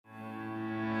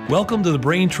Welcome to the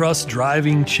Brain Trust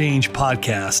Driving Change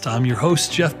podcast. I'm your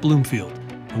host, Jeff Bloomfield.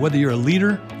 And whether you're a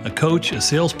leader, a coach, a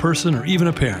salesperson, or even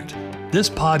a parent, this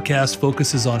podcast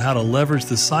focuses on how to leverage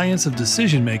the science of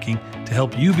decision making to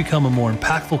help you become a more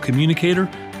impactful communicator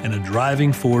and a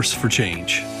driving force for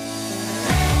change.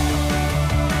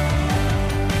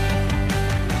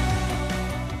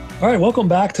 All right, welcome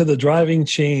back to the Driving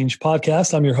Change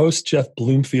podcast. I'm your host, Jeff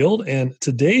Bloomfield, and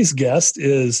today's guest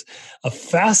is a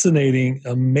fascinating,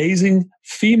 amazing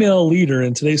female leader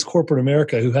in today's corporate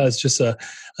America who has just an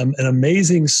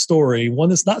amazing story, one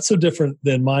that's not so different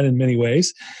than mine in many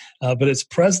ways, but it's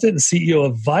president and CEO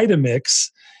of Vitamix.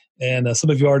 And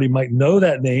some of you already might know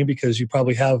that name because you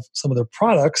probably have some of their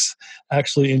products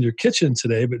actually in your kitchen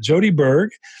today. But Jodi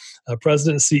Berg,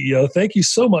 President and CEO, thank you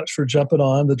so much for jumping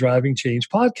on the Driving Change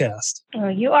podcast. Oh,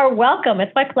 you are welcome.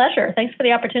 It's my pleasure. Thanks for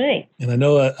the opportunity. And I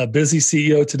know a busy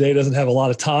CEO today doesn't have a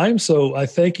lot of time, so I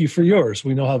thank you for yours.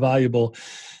 We know how valuable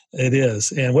it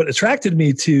is. And what attracted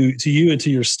me to you and to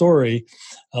your story,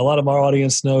 a lot of our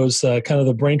audience knows kind of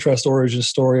the Brain Trust origin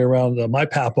story around my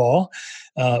papaw.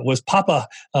 Was Papa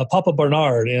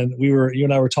Barnard, and you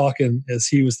and I were talking as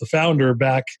he was the founder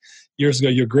back years ago.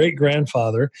 Your great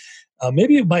grandfather.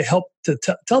 Maybe it might help to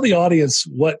tell the audience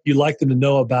what you'd like them to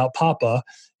know about Papa,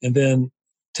 and then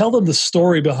tell them the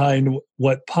story behind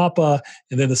what Papa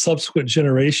and then the subsequent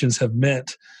generations have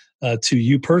meant to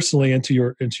you personally and to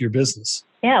your business.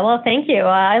 Yeah, well, thank you.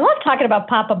 I love talking about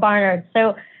Papa Barnard.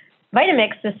 So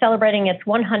Vitamix is celebrating its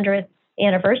 100th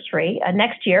anniversary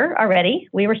next year already.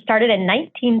 We were started in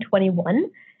 1921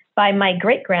 by my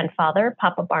great-grandfather,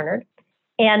 Papa Barnard.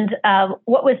 And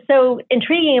what was so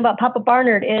intriguing about Papa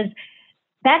Barnard is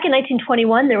back in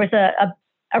 1921, there was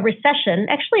a recession.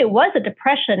 Actually, it was a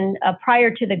depression prior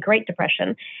to the Great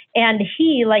Depression. And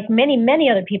he, like many, many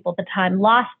other people at the time,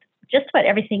 lost just about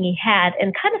everything he had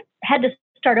and kind of had to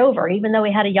start over, even though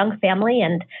he had a young family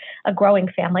and a growing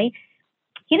family.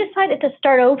 He decided to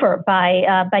start over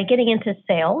by getting into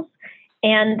sales.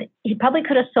 And he probably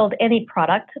could have sold any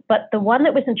product, but the one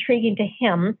that was intriguing to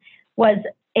him was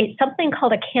something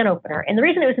called a can opener. And the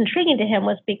reason it was intriguing to him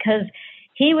was because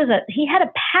he had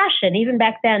a passion even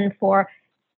back then for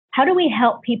how do we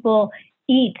help people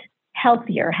eat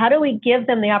healthier? How do we give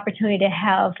them the opportunity to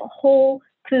have whole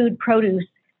food produce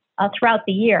throughout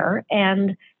the year?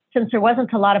 And since there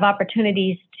wasn't a lot of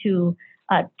opportunities to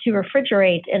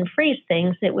refrigerate and freeze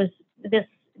things, it was this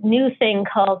new thing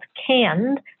called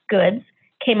canned goods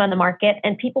came on the market,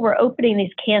 and people were opening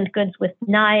these canned goods with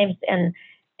knives and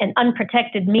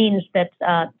unprotected means that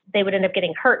they would end up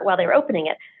getting hurt while they were opening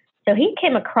it. So he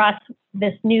came across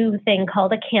this new thing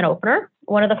called a can opener,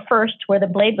 one of the first where the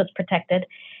blade was protected.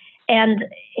 And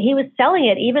he was selling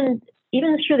it even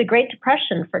through the Great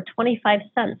Depression for 25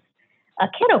 cents. A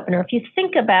can opener, if you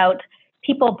think about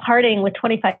people parting with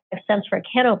 25 cents for a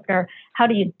can opener, how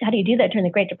do you do that during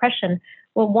the Great Depression?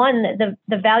 Well, one,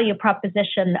 the value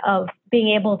proposition of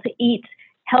being able to eat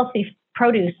healthy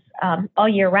produce all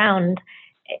year round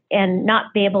and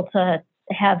not be able to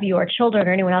have your children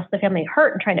or anyone else in the family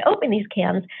hurt and trying to open these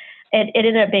cans, it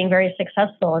ended up being very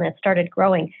successful and it started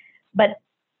growing. But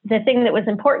the thing that was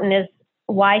important is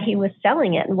why he was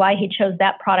selling it and why he chose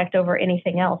that product over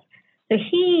anything else. So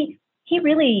he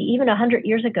really, even 100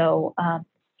 years ago,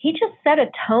 he just set a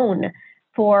tone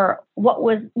for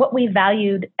what we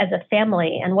valued as a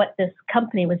family and what this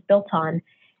company was built on.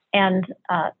 And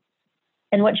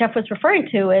what Jeff was referring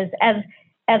to is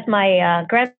as my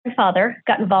grandfather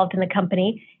got involved in the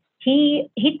company, he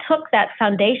took that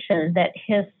foundation that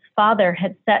his father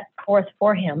had set forth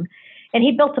for him, and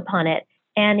he built upon it,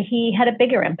 and he had a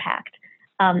bigger impact.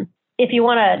 If you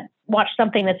want to watch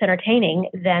something that's entertaining,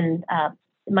 then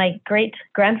my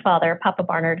great-grandfather, Papa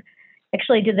Barnard,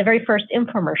 actually did the very first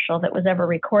infomercial that was ever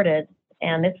recorded,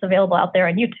 and it's available out there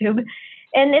on YouTube.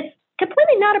 And it's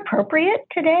completely not appropriate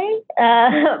today,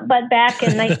 but back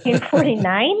in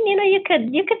 1949,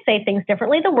 you could say things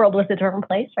differently. The world was a different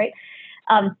place, right?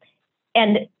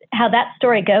 And how that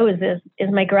story goes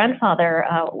is my grandfather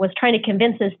was trying to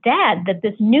convince his dad that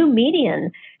this new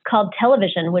medium called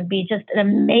television would be just an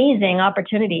amazing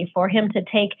opportunity for him to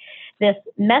take this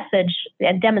message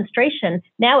and demonstration.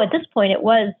 Now, at this point, it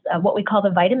was what we call the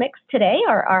Vitamix today,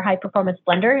 our high-performance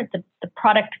blender. The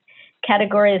product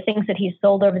category of things that he's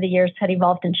sold over the years had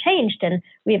evolved and changed, and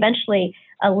we eventually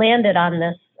landed on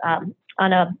this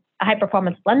on a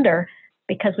high-performance blender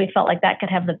because we felt like that could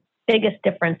have the biggest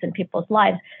difference in people's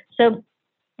lives. So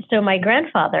my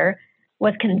grandfather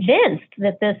was convinced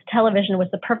that this television was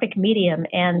the perfect medium,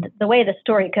 and the way the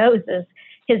story goes is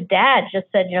his dad just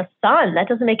said, son, that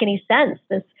doesn't make any sense.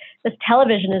 This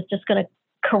television is just going to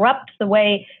corrupt the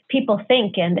way people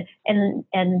think and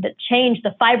change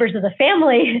the fibers of the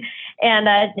family, and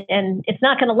it's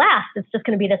not going to last. It's just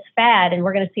going to be this fad, and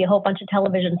we're going to see a whole bunch of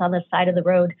televisions on the side of the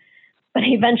road. But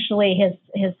eventually,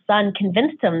 his son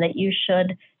convinced him that you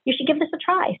should give this a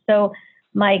try. So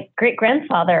my great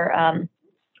grandfather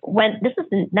went. This is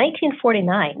in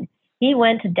 1949. He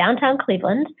went to downtown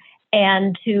Cleveland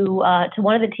and to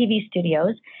one of the TV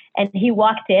studios, and he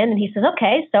walked in and he says,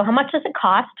 "Okay, so how much does it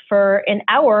cost for an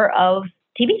hour of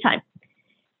TV time?"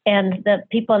 And the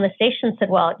people on the station said,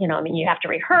 "Well, you have to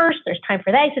rehearse. There's time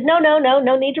for that." He said,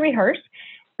 "No need to rehearse.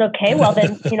 It's okay. Well,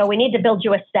 then, we need to build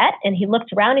you a set." And he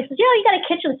looked around. He says, "You got a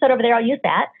kitchen set over there. I'll use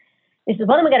that." He said,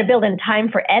 "Well, then we got to build in time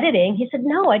for editing." He said,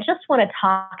 "No, I just want to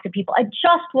talk to people. I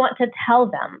just want to tell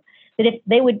them that if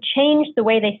they would change the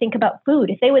way they think about food,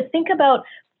 if they would think about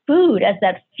food as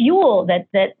that fuel that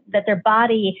their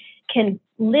body can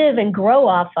live and grow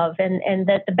off of, and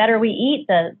that the better we eat,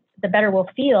 the better we'll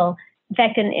feel." In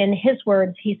fact, in his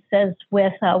words, he says,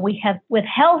 with health,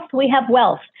 we have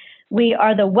wealth. We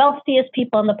are the wealthiest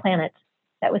people on the planet.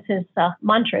 That was his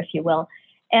mantra, if you will.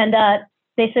 And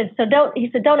they said, he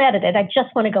said, "Don't edit it. I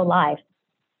just want to go live."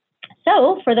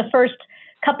 So for the first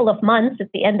couple of months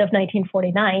at the end of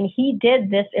 1949, he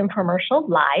did this infomercial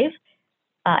live.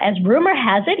 As rumor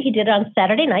has it, he did it on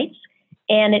Saturday nights.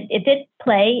 And it did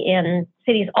play in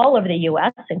cities all over the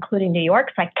U.S., including New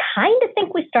York. So I kind of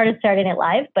think we started Saturday Night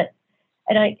Live, but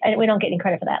we don't get any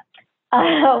credit for that.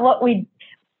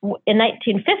 In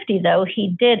 1950, though,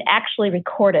 he did actually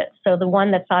record it. So the one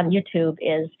that's on YouTube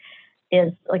is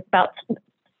like about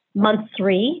month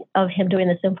 3 of him doing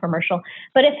this infomercial.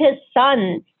 But if his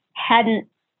son hadn't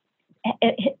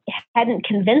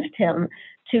convinced him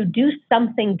to do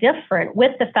something different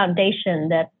with the foundation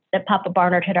that Papa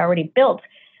Barnard had already built,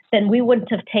 then we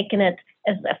wouldn't have taken it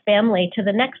as a family to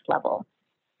the next level.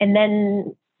 And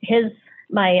then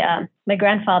my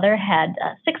grandfather had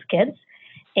 6 kids,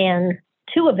 and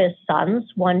 2 of his sons,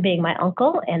 one being my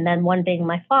uncle and then one being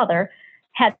my father,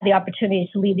 had the opportunity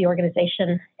to lead the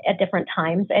organization at different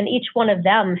times. And each one of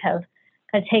them have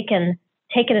taken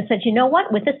and said, "You know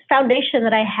what, with this foundation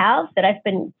that I have, that I've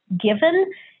been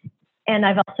given, and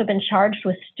I've also been charged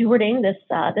with stewarding this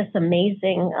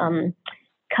amazing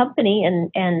company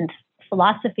and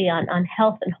philosophy on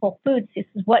health and whole foods. This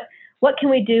is what can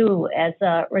we do as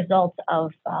a result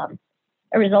of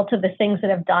the things that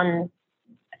have done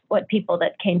what people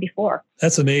that came before."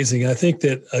 That's amazing. I think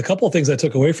that a couple of things I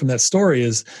took away from that story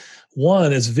is,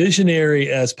 one, as visionary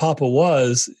as Papa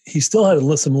was, he still had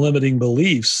some limiting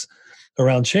beliefs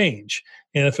around change.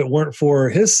 And if it weren't for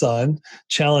his son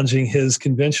challenging his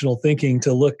conventional thinking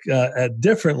to look at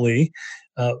differently,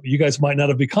 you guys might not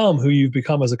have become who you've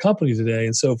become as a company today.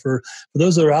 And so for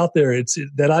those that are out there, it's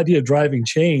that idea of driving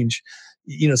change.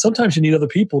 Sometimes you need other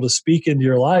people to speak into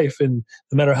your life, and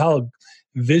no matter how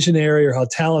visionary or how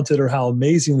talented or how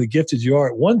amazingly gifted you are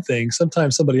at one thing,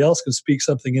 sometimes somebody else can speak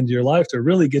something into your life to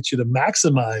really get you to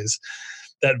maximize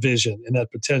that vision and that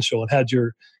potential. And had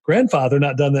your grandfather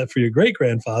not done that for your great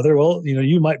grandfather, well,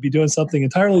 you might be doing something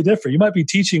entirely different. You might be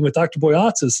teaching with Dr.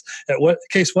 Boyatzis at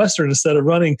Case Western instead of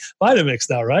running Vitamix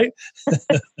now, right?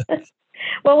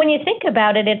 Well, when you think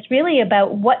about it, it's really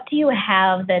about what do you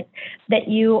have that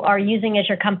you are using as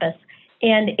your compass.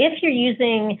 And if you're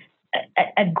using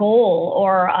a goal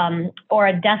or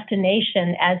a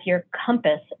destination as your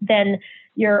compass, then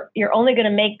you're only going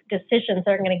to make decisions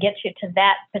that are going to get you to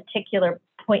that particular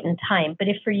point in time. But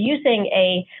if you're using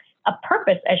a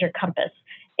purpose as your compass,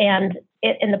 and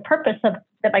the purpose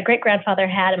that my great grandfather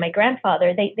had and my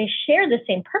grandfather, they share the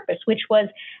same purpose, which was,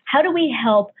 how do we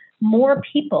help more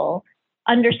people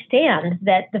understand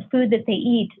that the food that they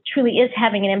eat truly is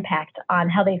having an impact on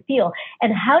how they feel,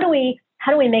 and how do we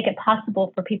make it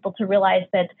possible for people to realize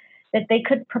that they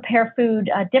could prepare food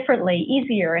differently,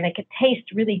 easier, and it could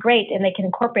taste really great, and they can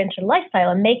incorporate into their lifestyle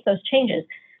and make those changes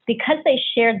because they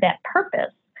shared that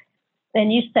purpose.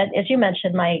 And you said, as you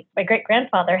mentioned, my great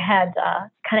grandfather had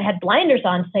blinders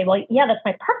on to say, well, yeah, that's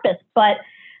my purpose, but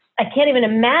I can't even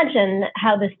imagine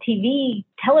how this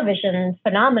television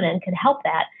phenomenon could help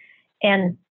that.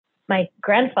 And my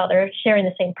grandfather, sharing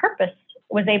the same purpose,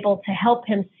 was able to help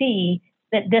him see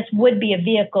that this would be a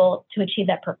vehicle to achieve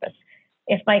that purpose.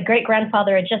 If my great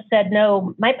grandfather had just said,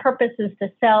 "No, my purpose is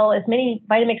to sell as many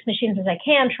Vitamix machines as I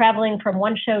can, traveling from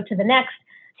one show to the next,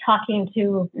 talking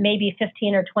to maybe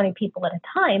 15 or 20 people at a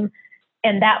time,"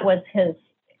 and that was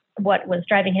what was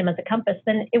driving him as a compass,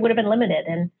 then it would have been limited.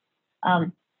 And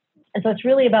so it's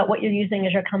really about what you're using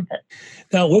as your compass.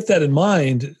 Now, with that in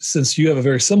mind, since you have a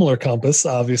very similar compass,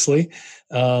 obviously,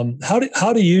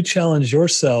 how do you challenge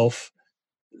yourself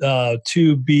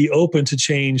to be open to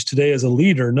change today as a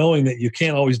leader, knowing that you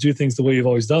can't always do things the way you've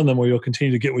always done them, or you'll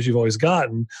continue to get what you've always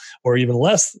gotten, or even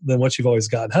less than what you've always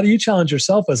gotten? How do you challenge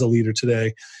yourself as a leader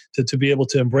today to be able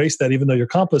to embrace that, even though your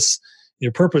purpose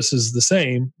is the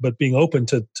same, but being open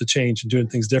to change and doing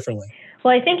things differently?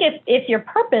 Well, I think if your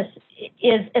purpose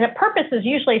is, and a purpose is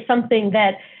usually something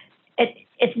that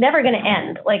it's never going to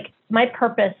end. Like my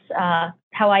purpose,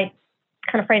 how I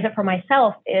kind of phrase it for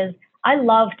myself is, I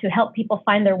love to help people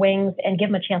find their wings and give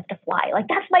them a chance to fly. Like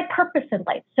that's my purpose in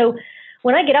life. So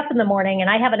when I get up in the morning and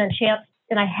I have a chance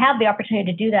and I have the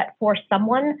opportunity to do that for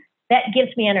someone, that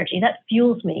gives me energy. That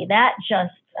fuels me. That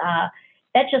just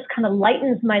kind of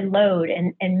lightens my load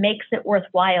and makes it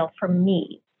worthwhile for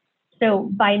me.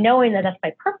 So by knowing that that's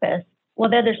my purpose,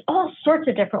 well, then there's all sorts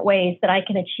of different ways that I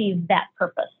can achieve that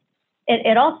purpose.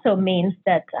 It also means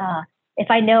that if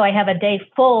I know I have a day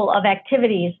full of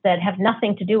activities that have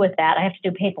nothing to do with that, I have to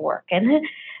do paperwork. And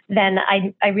then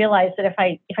I realize that if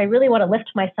I really want to lift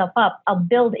myself up, I'll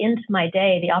build into my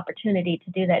day the opportunity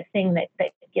to do that thing that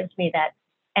gives me that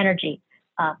energy.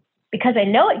 Because I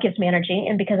know it gives me energy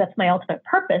and because that's my ultimate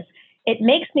purpose, it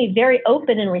makes me very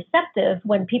open and receptive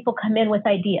when people come in with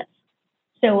ideas.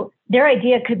 So their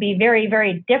idea could be very,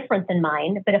 very different than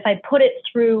mine, but if I put it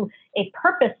through a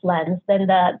purpose lens, then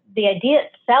the idea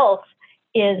itself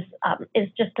is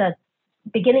just a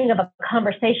beginning of a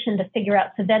conversation to figure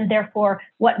out, so then therefore,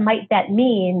 what might that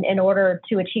mean in order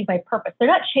to achieve my purpose? They're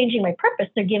not changing my purpose,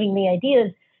 they're giving me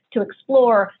ideas to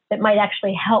explore that might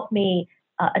actually help me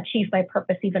achieve my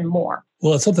purpose even more.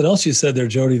 Well, it's something else you said there,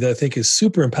 Jodi, that I think is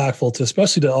super impactful to,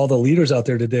 especially to all the leaders out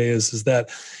there today, is that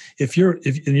if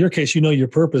in your case, your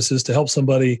purpose is to help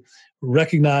somebody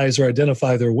recognize or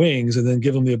identify their wings and then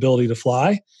give them the ability to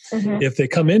fly. Mm-hmm. If they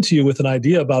come into you with an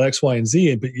idea about X, Y, and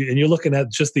Z, and you're looking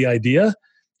at just the idea,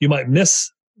 you might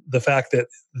miss the fact that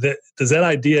does that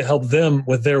idea help them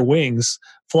with their wings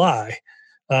fly,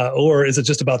 or is it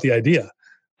just about the idea?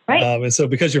 Right. And so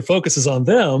because your focus is on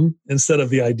them instead of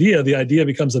the idea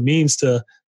becomes a means to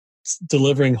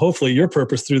delivering, hopefully, your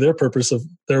purpose through their purpose of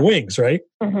their wings, right?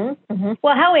 Mm-hmm, mm-hmm.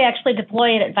 Well, how we actually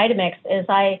deploy it at Vitamix is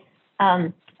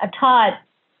I've taught,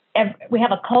 we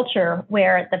have a culture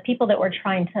where the people that we're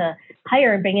trying to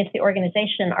hire and bring into the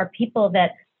organization are people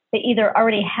that they either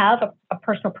already have a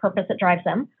personal purpose that drives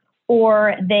them,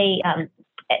 or they,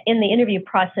 in the interview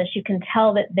process, you can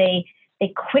tell that they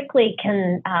quickly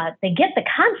can, they get the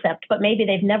concept, but maybe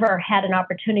they've never had an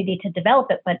opportunity to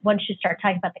develop it. But once you start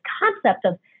talking about the concept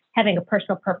of having a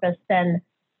personal purpose, then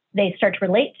they start to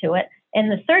relate to it.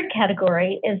 And the third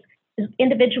category is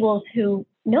individuals who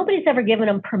nobody's ever given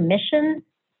them permission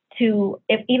to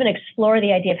even explore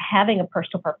the idea of having a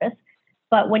personal purpose.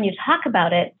 But when you talk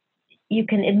about it, you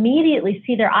can immediately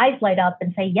see their eyes light up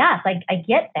and say, yes, I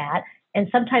get that. And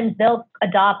sometimes they'll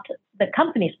adopt the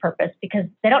company's purpose because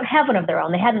they don't have one of their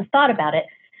own. They hadn't thought about it.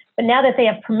 But now that they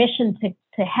have permission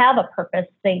to have a purpose,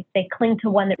 they cling to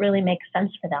one that really makes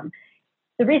sense for them.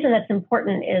 The reason that's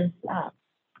important is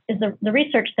the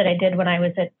research that I did when I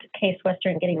was at Case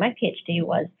Western getting my PhD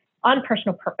was on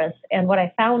personal purpose. And what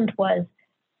I found was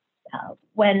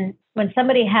when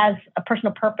somebody has a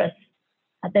personal purpose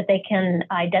that they can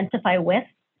identify with,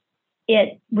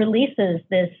 it releases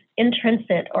this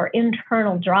intrinsic or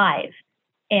internal drive.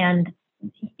 And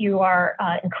you are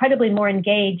incredibly more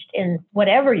engaged in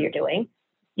whatever you're doing.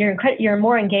 You're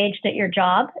more engaged at your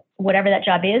job, whatever that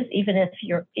job is, even if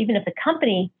the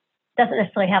company doesn't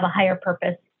necessarily have a higher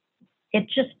purpose.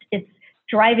 It's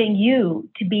driving you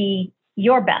to be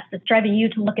your best. It's driving you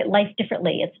to look at life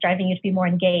differently. It's driving you to be more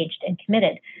engaged and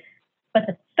committed. But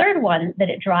the third one that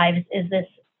it drives is this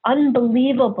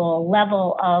unbelievable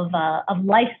level of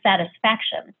life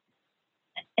satisfaction.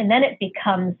 And then it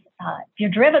becomes, if you're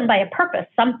driven by a purpose,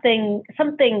 something,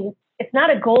 it's not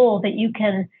a goal that you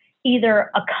can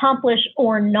either accomplish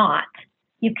or not.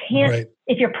 You can't, right.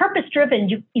 If you're purpose driven,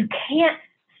 you can't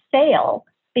fail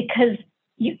because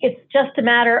it's just a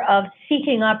matter of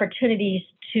seeking opportunities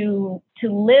to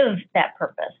live that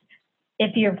purpose.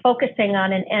 If you're focusing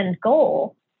on an end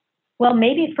goal, well,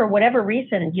 maybe for whatever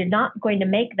reason, you're not going to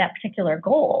make that particular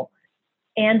goal.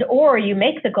 Or you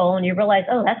make the goal and you realize,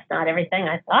 oh, that's not everything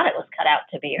I thought it was cut out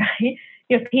to be, right?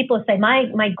 You have people who say,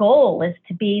 my goal is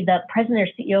to be the president or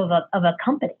CEO of a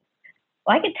company.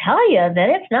 Well, I could tell you that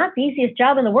it's not the easiest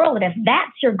job in the world. And if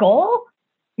that's your goal,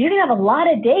 you're going to have a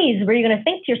lot of days where you're going to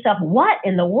think to yourself, what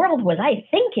in the world was I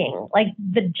thinking? Like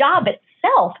the job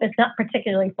itself is not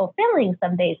particularly fulfilling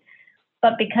some days.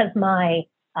 But because my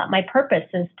purpose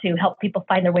is to help people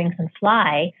find their wings and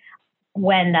fly,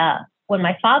 when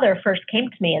my father first came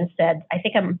to me and said, I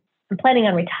think I'm planning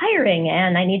on retiring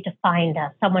and I need to find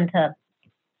someone to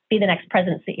be the next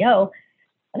president CEO.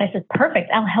 And I said, perfect,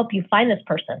 I'll help you find this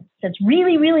person. So it's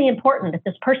really, really important that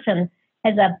this person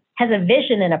has a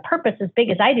vision and a purpose as big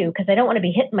as I do, because I don't want to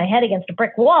be hitting my head against a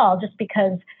brick wall just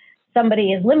because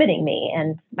somebody is limiting me.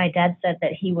 And my dad said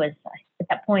that he was, at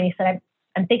that point, he said,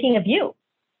 I'm thinking of you.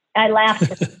 I laughed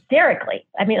hysterically.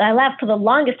 I mean, I laughed for the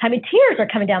longest time, and tears were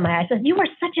coming down my eyes. I said, you are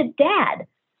such a dad.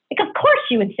 Like, of course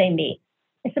you would say me.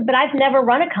 I said, but I've never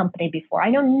run a company before. I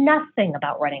know nothing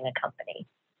about running a company.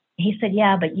 He said,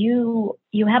 yeah, but you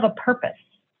have a purpose.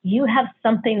 You have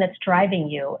something that's driving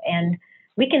you, and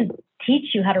we can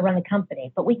teach you how to run the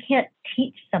company, but we can't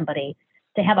teach somebody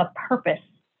to have a purpose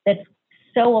that's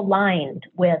so aligned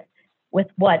with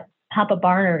what Papa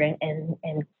Barnard and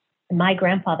my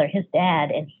grandfather, his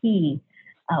dad, and he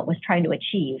was trying to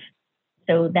achieve.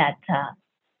 So that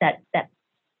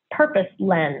purpose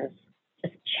lens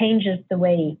just changes the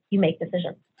way you make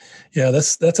decisions. Yeah,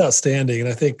 that's outstanding. And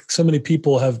I think so many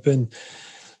people have been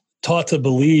taught to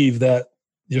believe that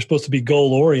you're supposed to be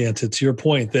goal oriented, to your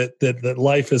point, that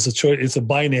life is a choice. It's a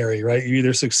binary, right? You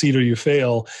either succeed or you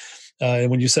fail.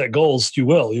 And when you set goals,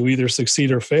 you either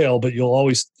succeed or fail, but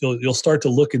you'll start to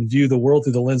look and view the world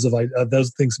through the lens of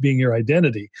those things being your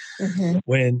identity. Mm-hmm.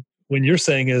 When you're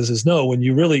saying is no, when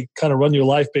you really kind of run your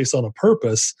life based on a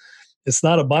purpose, it's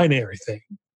not a binary thing.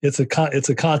 It's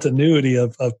a continuity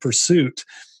of pursuit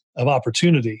of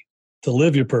opportunity to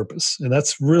live your purpose. And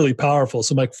that's really powerful.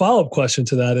 So my follow-up question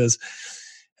to that is,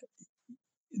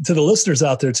 to the listeners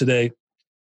out there today,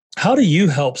 how do you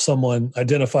help someone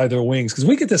identify their wings? Because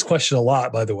we get this question a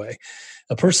lot, by the way,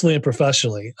 personally and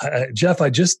professionally. Jeff,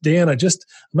 I'm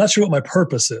not sure what my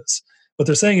purpose is. What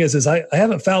they're saying is I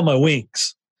haven't found my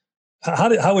wings.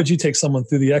 How would you take someone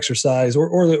through the exercise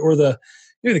or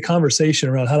the conversation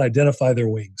around how to identify their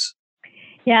wings?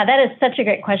 Yeah, that is such a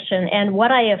great question. And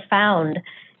what I have found,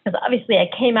 because obviously I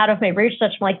came out of my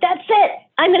research, I'm like, that's it.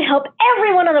 I'm going to help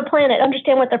everyone on the planet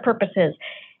understand what their purpose is.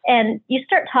 And you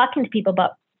start talking to people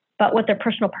about what their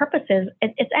personal purpose is.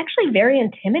 It's actually very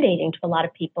intimidating to a lot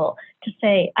of people to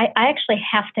say, I actually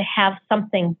have to have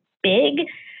something big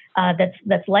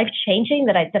that's life-changing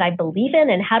that I believe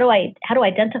in, and how do I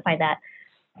identify that?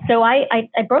 So I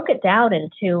broke it down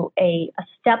into a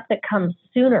step that comes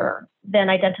sooner than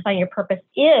identifying your purpose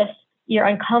if you're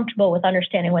uncomfortable with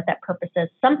understanding what that purpose is.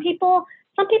 Some people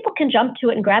can jump to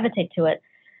it and gravitate to it,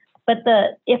 but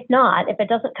if it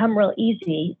doesn't come real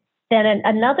easy, then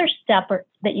another step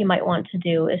that you might want to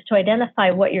do is to identify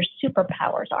what your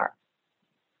superpowers are.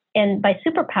 And by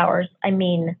superpowers, I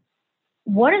mean,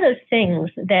 what are those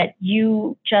things that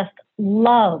you just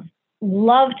love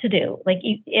to do? Like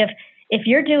if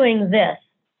you're doing this,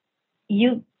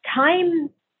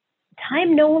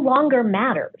 time no longer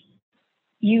matters.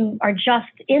 You are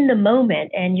just in the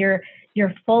moment, and you're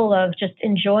full of just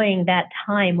enjoying that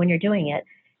time when you're doing it.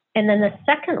 And then the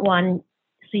second one,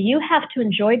 so you have to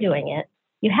enjoy doing it.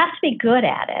 You have to be good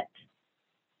at it.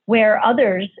 Where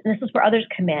others, and this is where others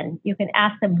come in, you can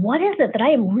ask them, what is it that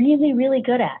I am really, really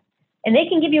good at? And they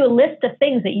can give you a list of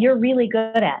things that you're really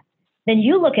good at. Then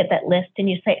you look at that list and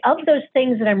you say, of those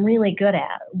things that I'm really good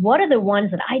at, what are the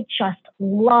ones that I just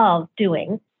love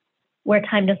doing where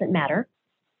time doesn't matter?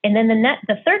 And then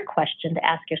the third question to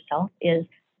ask yourself is,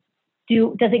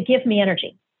 does it give me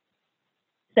energy?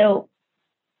 So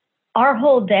our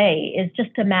whole day is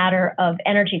just a matter of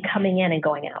energy coming in and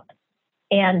going out.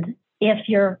 And if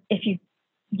you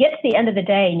get to the end of the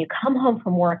day and you come home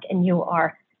from work and you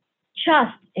are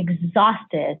just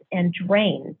exhausted and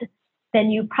drained,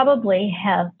 then you probably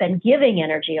have been giving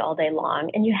energy all day long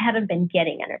and you haven't been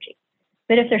getting energy.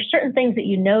 But if there's certain things that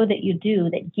you know that you do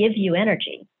that give you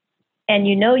energy, and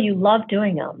you know you love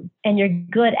doing them and you're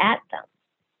good at them,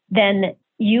 then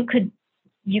you could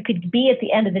be at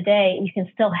the end of the day and you can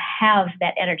still have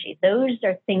that energy. Those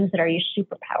are things that are your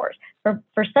superpowers.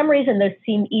 For some reason, those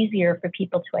seem easier for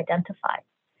people to identify.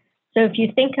 So if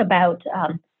you think about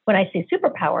when I say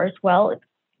superpowers, well,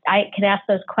 I can ask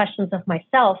those questions of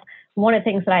myself. One of the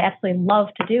things that I absolutely love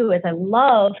to do is I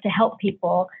love to help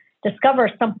people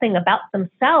discover something about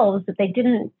themselves that they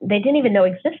didn't even know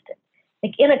existed.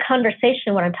 Like in a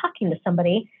conversation when I'm talking to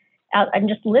somebody, I'm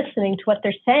just listening to what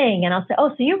they're saying, and I'll say, oh,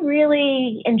 so you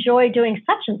really enjoy doing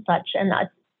such and such. And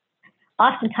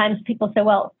oftentimes people say,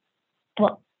 well,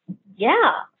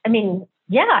 yeah, I mean,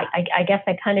 yeah, I guess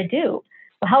I kind of do.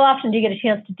 Well, how often do you get a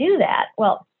chance to do that?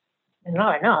 Well,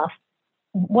 not enough.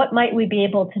 What might we be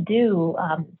able to do?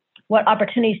 What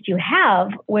opportunities do you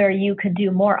have where you could do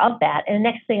more of that? And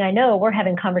the next thing I know, we're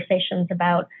having conversations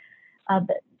about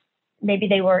maybe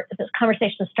this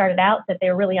conversation started out that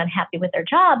they were really unhappy with their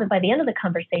job. And by the end of the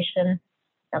conversation,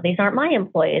 Now, these aren't my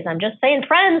employees. I'm just saying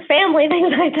friends, family,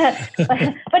 things like that.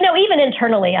 But no, even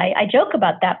internally, I joke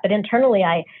about that. But internally,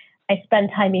 I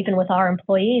spend time even with our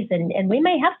employees, and we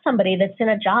may have somebody that's in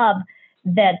a job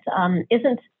that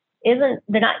isn't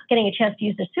they're not getting a chance to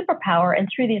use their superpower. And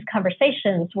through these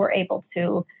conversations, we're able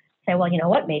to say, well, you know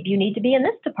what, maybe you need to be in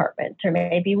this department, or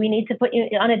maybe we need to put you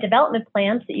on a development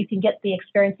plan so you can get the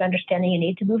experience and understanding you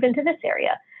need to move into this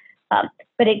area.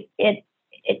 But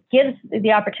it gives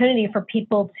the opportunity for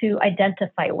people to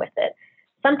identify with it.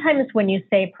 Sometimes when you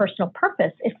say personal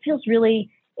purpose, it feels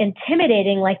really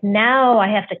intimidating, like now I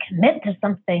have to commit to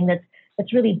something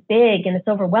that's really big and it's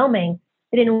overwhelming.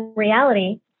 But in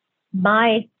reality,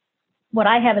 what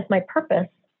I have as my purpose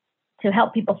to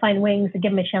help people find wings and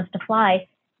give them a chance to fly,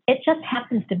 it just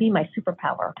happens to be my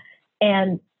superpower.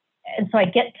 And so I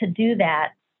get to do that.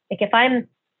 Like if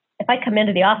I come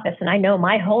into the office and I know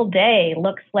my whole day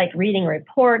looks like reading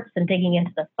reports and digging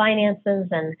into the finances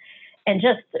and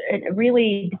just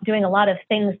really doing a lot of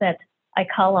things that I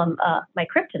call them my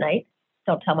kryptonite.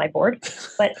 Don't tell my board,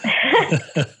 but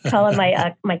call them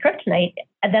my kryptonite.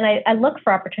 And then I look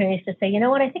for opportunities to say, you know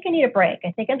what, I think I need a break.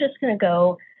 I think I'm just going to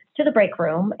go to the break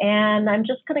room and I'm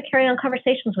just going to carry on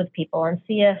conversations with people and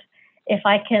see if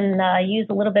I can use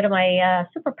a little bit of my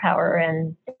superpower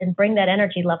and bring that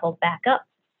energy level back up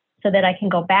so that I can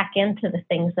go back into the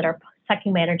things that are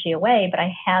sucking my energy away, but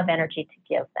I have energy to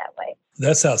give that way.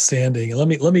 That's outstanding. And let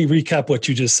me recap what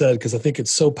you just said, because I think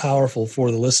it's so powerful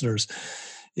for the listeners.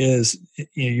 Is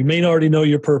you may already know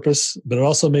your purpose, but it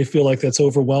also may feel like that's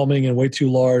overwhelming and way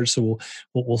too large. So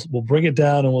we'll bring it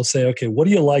down and we'll say, okay, what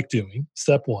do you like doing?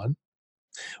 Step one.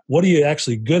 What are you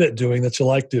actually good at doing that you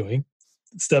like doing?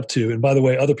 Step two. And by the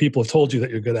way, other people have told you that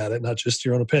you're good at it, not just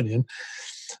your own opinion.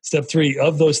 Step three,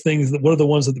 of those things, what are the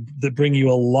ones that bring you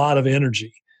a lot of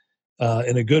energy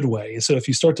in a good way? And so if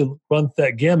you start to run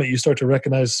that gamut, you start to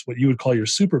recognize what you would call your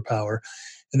superpower.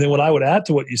 And then what I would add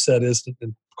to what you said is,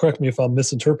 and correct me if I'm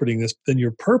misinterpreting this, then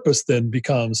your purpose then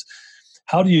becomes,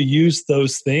 how do you use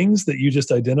those things that you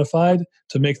just identified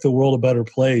to make the world a better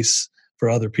place for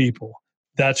other people?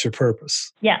 That's your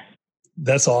purpose. Yes.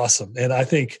 That's awesome. And I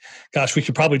think, gosh, we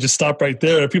could probably just stop right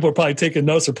there. People are probably taking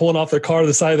notes or pulling off their car to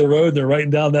the side of the road and they're writing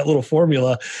down that little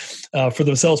formula for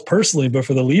themselves personally, but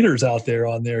for the leaders out there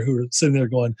on there who are sitting there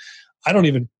going,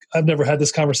 I've never had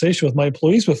this conversation with my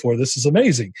employees before. This is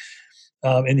amazing.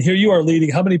 And here you are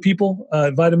leading how many people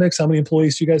at Vitamix? How many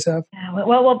employees do you guys have?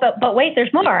 Well, but wait,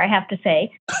 there's more, I have to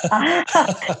say.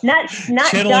 Not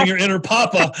channeling just, your inner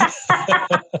papa.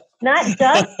 Not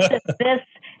just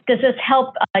does this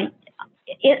help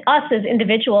us as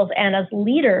individuals and as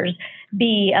leaders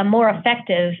be more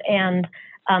effective and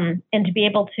to be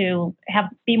able to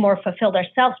be more fulfilled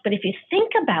ourselves. But if you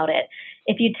think about it,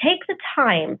 if you take the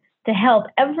time to help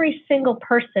every single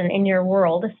person in your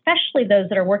world, especially those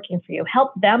that are working for you,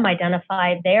 help them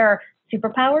identify their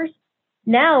superpowers.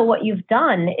 Now what you've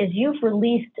done is you've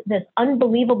released this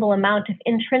unbelievable amount of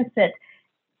intrinsic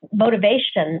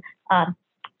motivation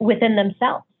within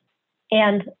themselves.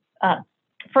 And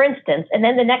for instance, and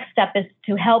then the next step is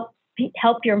to help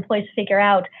your employees figure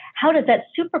out how does that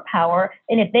superpower,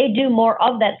 and if they do more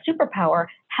of that superpower,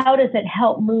 how does it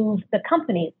help move the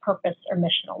company's purpose or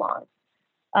mission along?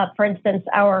 For instance,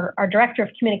 our director of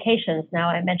communications, now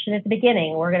I mentioned at the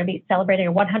beginning, we're going to be celebrating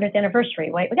our 100th anniversary,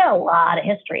 right? We got a lot of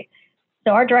history.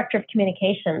 So our director of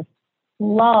communications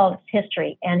loves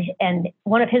history. And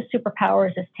one of his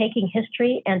superpowers is taking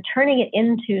history and turning it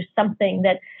into something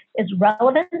that is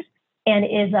relevant and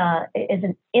is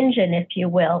an engine, if you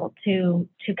will, to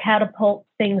catapult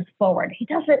things forward. He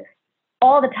does it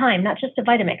all the time, not just at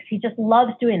Vitamix. He just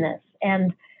loves doing this.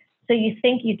 And so you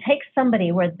take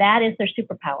somebody where that is their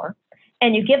superpower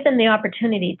and you give them the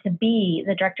opportunity to be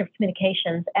the director of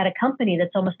communications at a company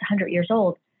that's almost 100 years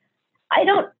old. I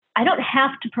don't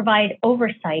have to provide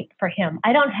oversight for him.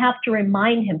 I don't have to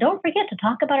remind him, don't forget to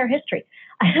talk about our history.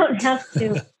 I don't have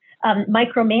to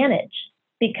micromanage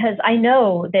because I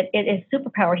know that it is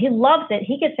superpower. He loves it.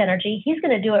 He gets energy. He's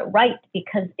going to do it right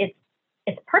because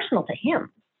it's personal to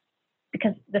him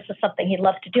because this is something he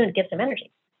loves to do and it gives him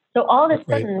energy. So all of a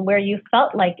sudden, where you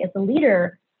felt like as a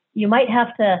leader, you might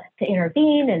have to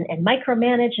intervene and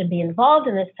micromanage and be involved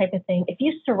in this type of thing. If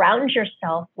you surround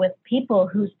yourself with people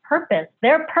whose purpose,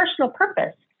 their personal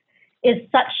purpose, is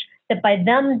such that by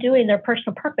them doing their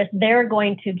personal purpose, they're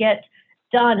going to get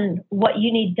done what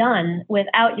you need done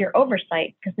without your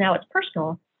oversight, because now it's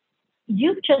personal,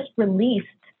 you've just released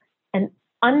an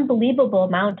unbelievable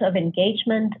amount of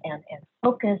engagement and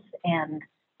focus and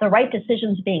the right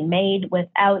decisions being made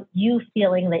without you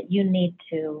feeling that you need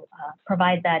to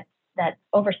provide that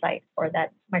oversight or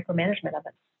that micromanagement of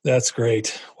it. That's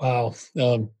great. Wow.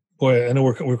 Boy, I know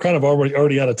we're kind of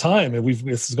already out of time, and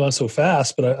this has gone so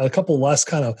fast. But a couple last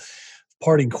kind of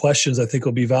parting questions I think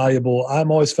will be valuable. I'm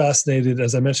always fascinated,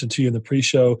 as I mentioned to you in the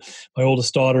pre-show. My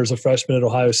oldest daughter is a freshman at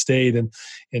Ohio State, and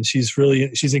she's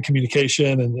in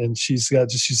communication, and she's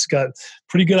got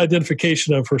pretty good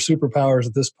identification of her superpowers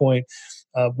at this point.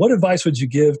 What advice would you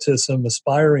give to some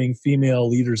aspiring female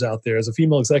leaders out there, as a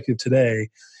female executive today,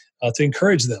 to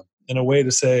encourage them in a way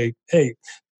to say, hey,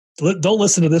 don't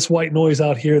listen to this white noise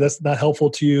out here. That's not helpful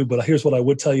to you. But here's what I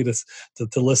would tell you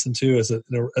to listen to as an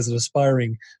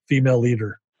aspiring female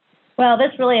leader. Well,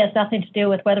 this really has nothing to do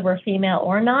with whether we're female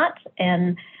or not.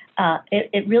 And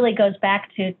it really goes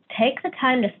back to take the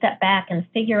time to step back and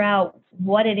figure out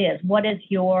what it is. What is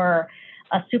your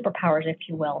superpowers, if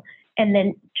you will, and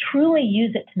then truly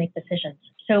use it to make decisions.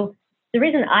 So the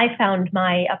reason I found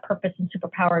my purpose and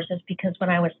superpowers is because when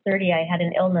I was 30, I had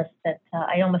an illness that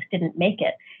I almost didn't make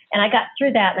it. And I got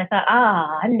through that and I thought,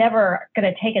 I'm never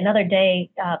going to take another day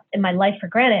in my life for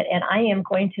granted. And I am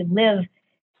going to live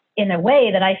in a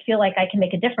way that I feel like I can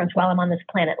make a difference while I'm on this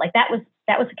planet. Like that was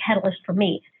a catalyst for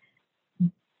me.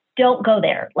 Don't go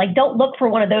there. Like, don't look for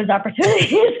one of those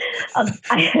opportunities.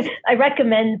 I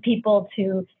recommend people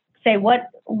to say, what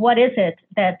is it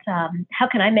that, how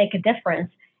can I make a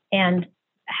difference? And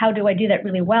how do I do that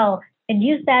really well? And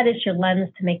use that as your lens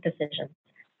to make decisions.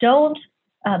 Don't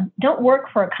work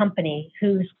for a company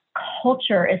whose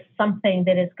culture is something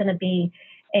that is going to be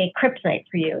a kryptonite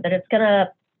for you, that it's going to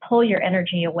pull your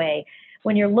energy away.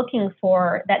 When you're looking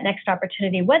for that next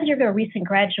opportunity, whether you're a recent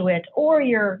graduate or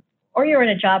you're in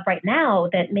a job right now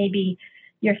that maybe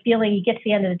you're feeling, you get to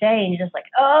the end of the day and you're just like,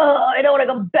 I don't want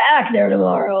to go back there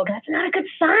tomorrow. That's not a good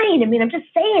sign. I mean, I'm just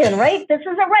saying, right? This is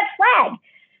a red flag.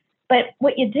 But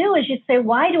what you do is you say,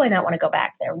 why do I not want to go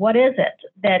back there? What is it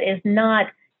that is not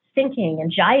syncing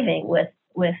and jiving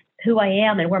with who I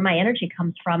am and where my energy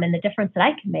comes from and the difference that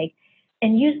I can make?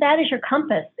 And use that as your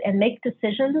compass and make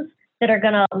decisions that are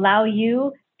going to allow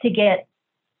you to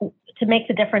make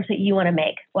the difference that you want to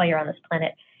make while you're on this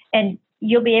planet. And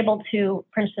you'll be able to,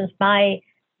 for instance, my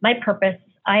purpose,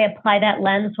 I apply that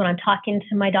lens when I'm talking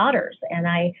to my daughters, and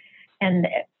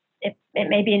it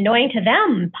may be annoying to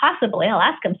them, possibly. I'll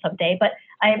ask them someday, but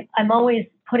I'm always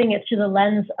putting it through the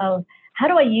lens of how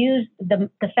do I use the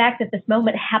fact that this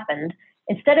moment happened,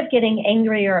 instead of getting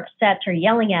angry or upset or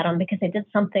yelling at them because they did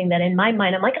something that in my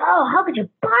mind, I'm like, how could you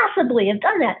possibly have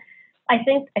done that? I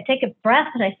think I take a breath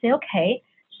and I say, okay,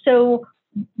 so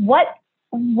what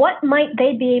might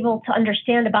they be able to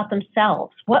understand about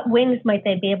themselves? What wings might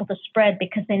they be able to spread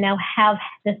because they now have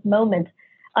this moment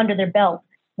under their belt?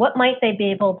 What might they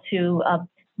be able to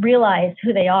realize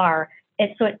who they are?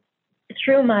 And so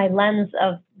through my lens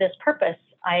of this purpose,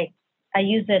 I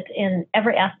use it in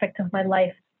every aspect of my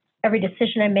life, every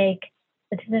decision I make,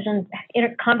 the decisions,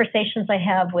 conversations I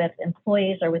have with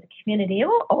employees or with the community,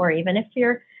 or even if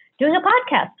you're doing a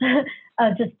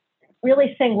podcast, just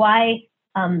really saying why,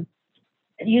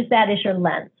 use that as your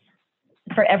lens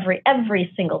for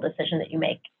every single decision that you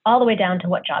make, all the way down to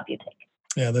what job you take.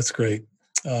 Yeah, that's great.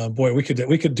 Boy, we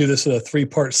could do this in a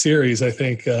 3-part series. I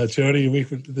think, Jodi,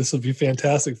 this would be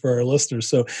fantastic for our listeners.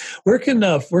 So, where can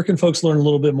folks learn a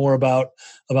little bit more about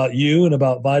you and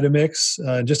about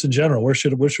Vitamix, just in general? Where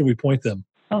should we point them?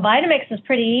 Well, Vitamix is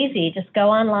pretty easy. Just go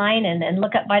online and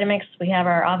look up Vitamix. We have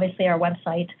obviously our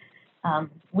website.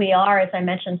 We are, as I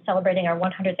mentioned, celebrating our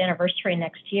 100th anniversary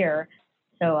next year.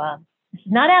 So it's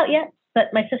not out yet, but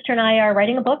my sister and I are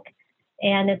writing a book.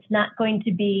 And it's not going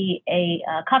to be a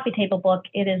coffee table book.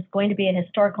 It is going to be a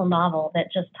historical novel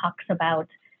that just talks about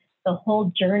the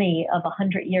whole journey of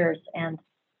 100 years and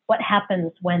what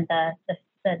happens when the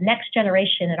next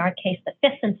generation, in our case, the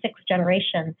 5th and 6th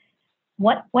generation,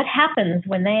 what happens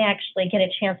when they actually get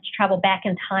a chance to travel back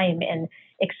in time and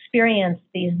experience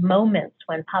these moments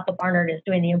when Papa Barnard is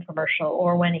doing the infomercial,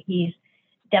 or when he's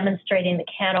demonstrating the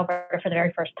can opener for the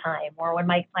very first time, or when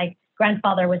my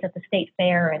grandfather was at the state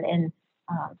fair and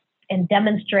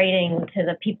demonstrating to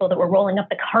the people that were rolling up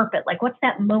the carpet, like, what's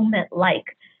that moment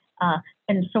like?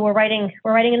 And so we're writing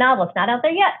a novel. It's not out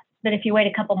there yet, but if you wait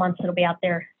a couple months, it'll be out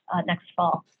there next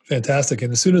fall. Fantastic.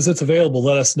 And as soon as it's available,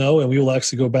 let us know, and we will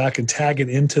actually go back and tag it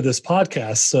into this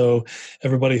podcast, so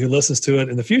everybody who listens to it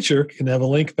in the future can have a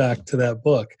link back to that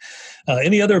book.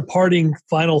 Any other parting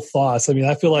final thoughts? I mean,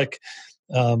 I feel like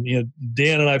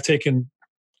Dan and I have taken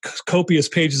copious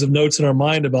pages of notes in our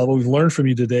mind about what we've learned from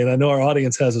you today, and I know our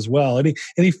audience has as well.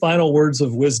 Any final words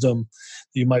of wisdom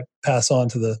that you might pass on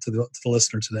to the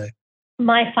listener today?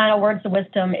 My final words of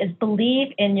wisdom is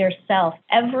believe in yourself.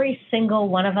 Every single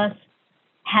one of us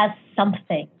has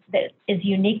something that is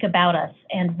unique about us.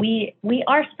 And we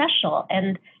are special.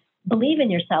 And believe in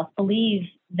yourself, believe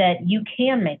that you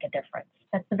can make a difference.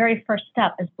 That's the very first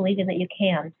step, is believing that you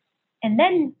can. And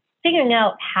then figuring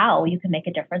out how you can make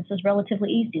a difference is relatively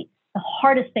easy. The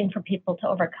hardest thing for people to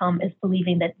overcome is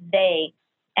believing that they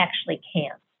actually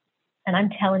can. And I'm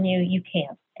telling you, you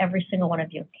can. Every single one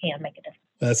of you can make a difference.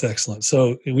 That's excellent.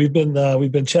 So we've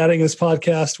been chatting this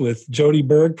podcast with Jodi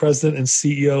Berg, President and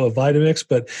CEO of Vitamix.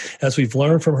 But as we've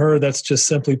learned from her, that's just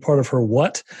simply part of her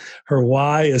what. Her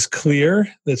why is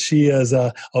clear, that she is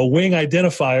a wing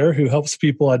identifier who helps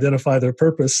people identify their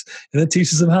purpose and then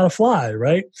teaches them how to fly,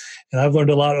 right? And I've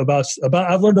learned a lot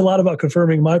about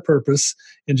confirming my purpose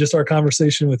in just our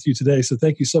conversation with you today. So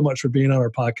thank you so much for being on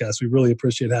our podcast. We really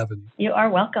appreciate having you. You are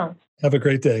welcome. Have a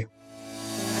great day.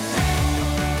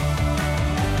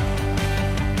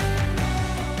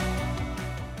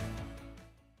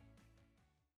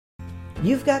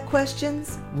 You've got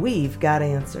questions, we've got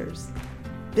answers.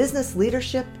 Business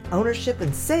leadership, ownership,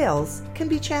 and sales can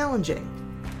be challenging.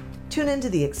 Tune into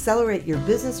the Accelerate Your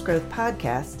Business Growth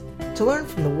podcast to learn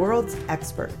from the world's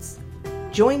experts.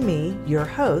 Join me, your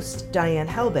host, Diane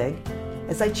Helbig,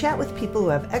 as I chat with people who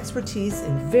have expertise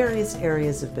in various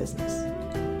areas of business.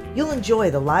 You'll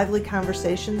enjoy the lively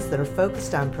conversations that are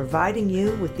focused on providing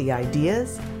you with the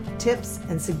ideas, tips,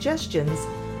 and suggestions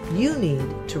you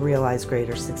need to realize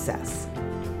greater success.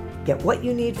 Get what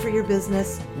you need for your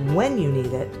business when you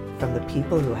need it from the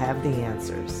people who have the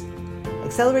answers.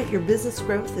 Accelerate Your Business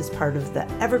Growth is part of the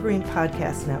Evergreen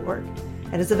Podcast Network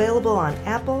and is available on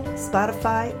Apple,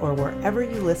 Spotify, or wherever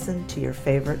you listen to your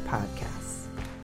favorite podcasts.